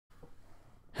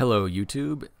Hello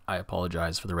YouTube, I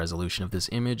apologize for the resolution of this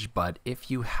image, but if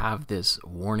you have this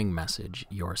warning message,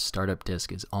 your startup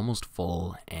disk is almost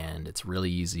full and it's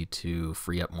really easy to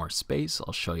free up more space.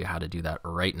 I'll show you how to do that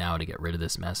right now to get rid of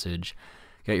this message,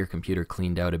 get your computer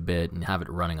cleaned out a bit, and have it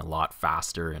running a lot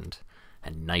faster and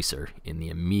nicer in the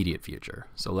immediate future.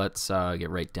 So let's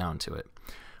get right down to it.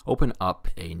 Open up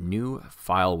a new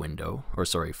file window, or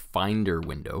sorry, Finder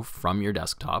window from your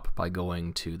desktop by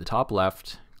going to the top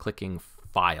left, clicking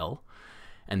File,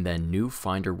 and then New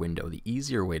Finder window. The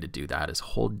easier way to do that is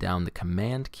hold down the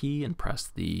Command key and press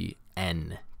the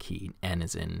N key. N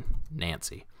is in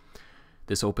Nancy.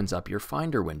 This opens up your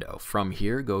Finder window. From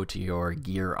here, go to your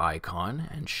gear icon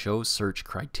and show search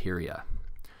criteria.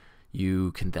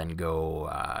 You can then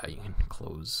go, you can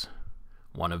close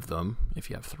one of them if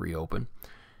you have three open.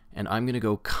 And I'm going to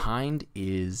go kind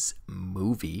is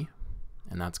movie,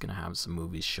 and that's going to have some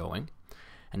movies showing.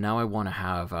 And now I want to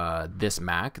have this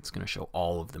Mac, it's going to show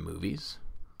all of the movies.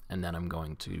 And then I'm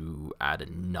going to add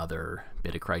another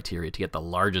bit of criteria to get the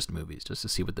largest movies, just to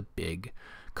see what the big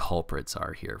culprits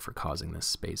are here for causing this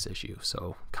space issue.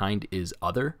 So kind is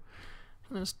other.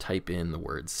 I'm going to just type in the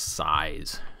word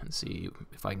size and see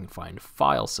if I can find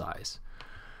file size.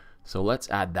 So let's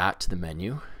add that to the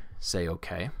menu, say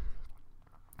OK.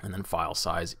 And then file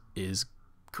size is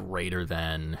greater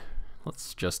than,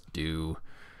 let's just do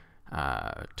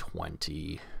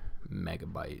 20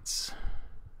 megabytes.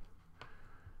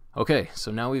 Okay,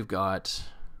 so now we've got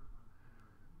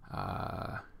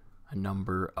a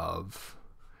number of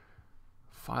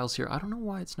files here. I don't know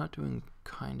why it's not doing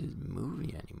kind of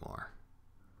movie anymore.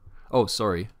 Oh,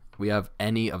 sorry. We have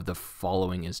any of the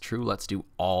following is true. Let's do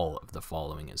all of the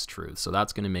following is true. So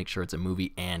that's going to make sure it's a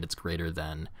movie and it's greater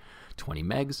than 20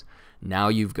 megs. Now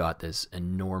you've got this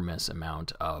enormous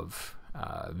amount of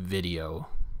video,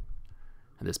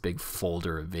 this big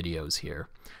folder of videos here,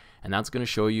 and that's going to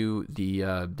show you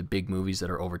the big movies that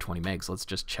are over 20 megs. Let's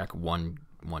just check one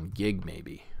gig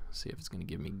maybe, see if it's going to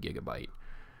give me gigabyte.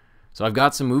 So I've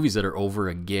got some movies that are over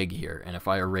a gig here, and if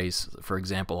I erase, for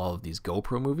example, all of these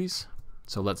GoPro movies,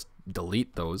 so let's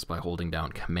delete those by holding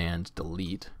down Command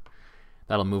Delete.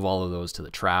 That'll move all of those to the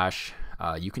trash.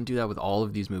 You can do that with all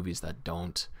of these movies that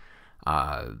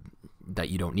that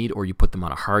you don't need, or you put them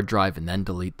on a hard drive and then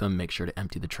delete them. Make sure to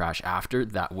empty the trash after.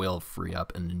 That will free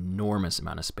up an enormous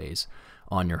amount of space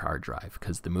on your hard drive,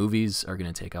 because the movies are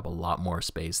going to take up a lot more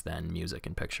space than music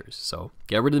and pictures. So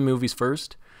get rid of the movies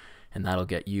first, and that'll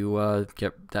get you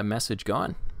get that message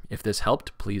gone. If this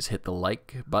helped, please hit the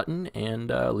like button and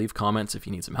leave comments if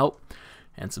you need some help,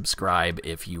 and subscribe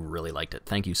if you really liked it.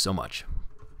 Thank you so much.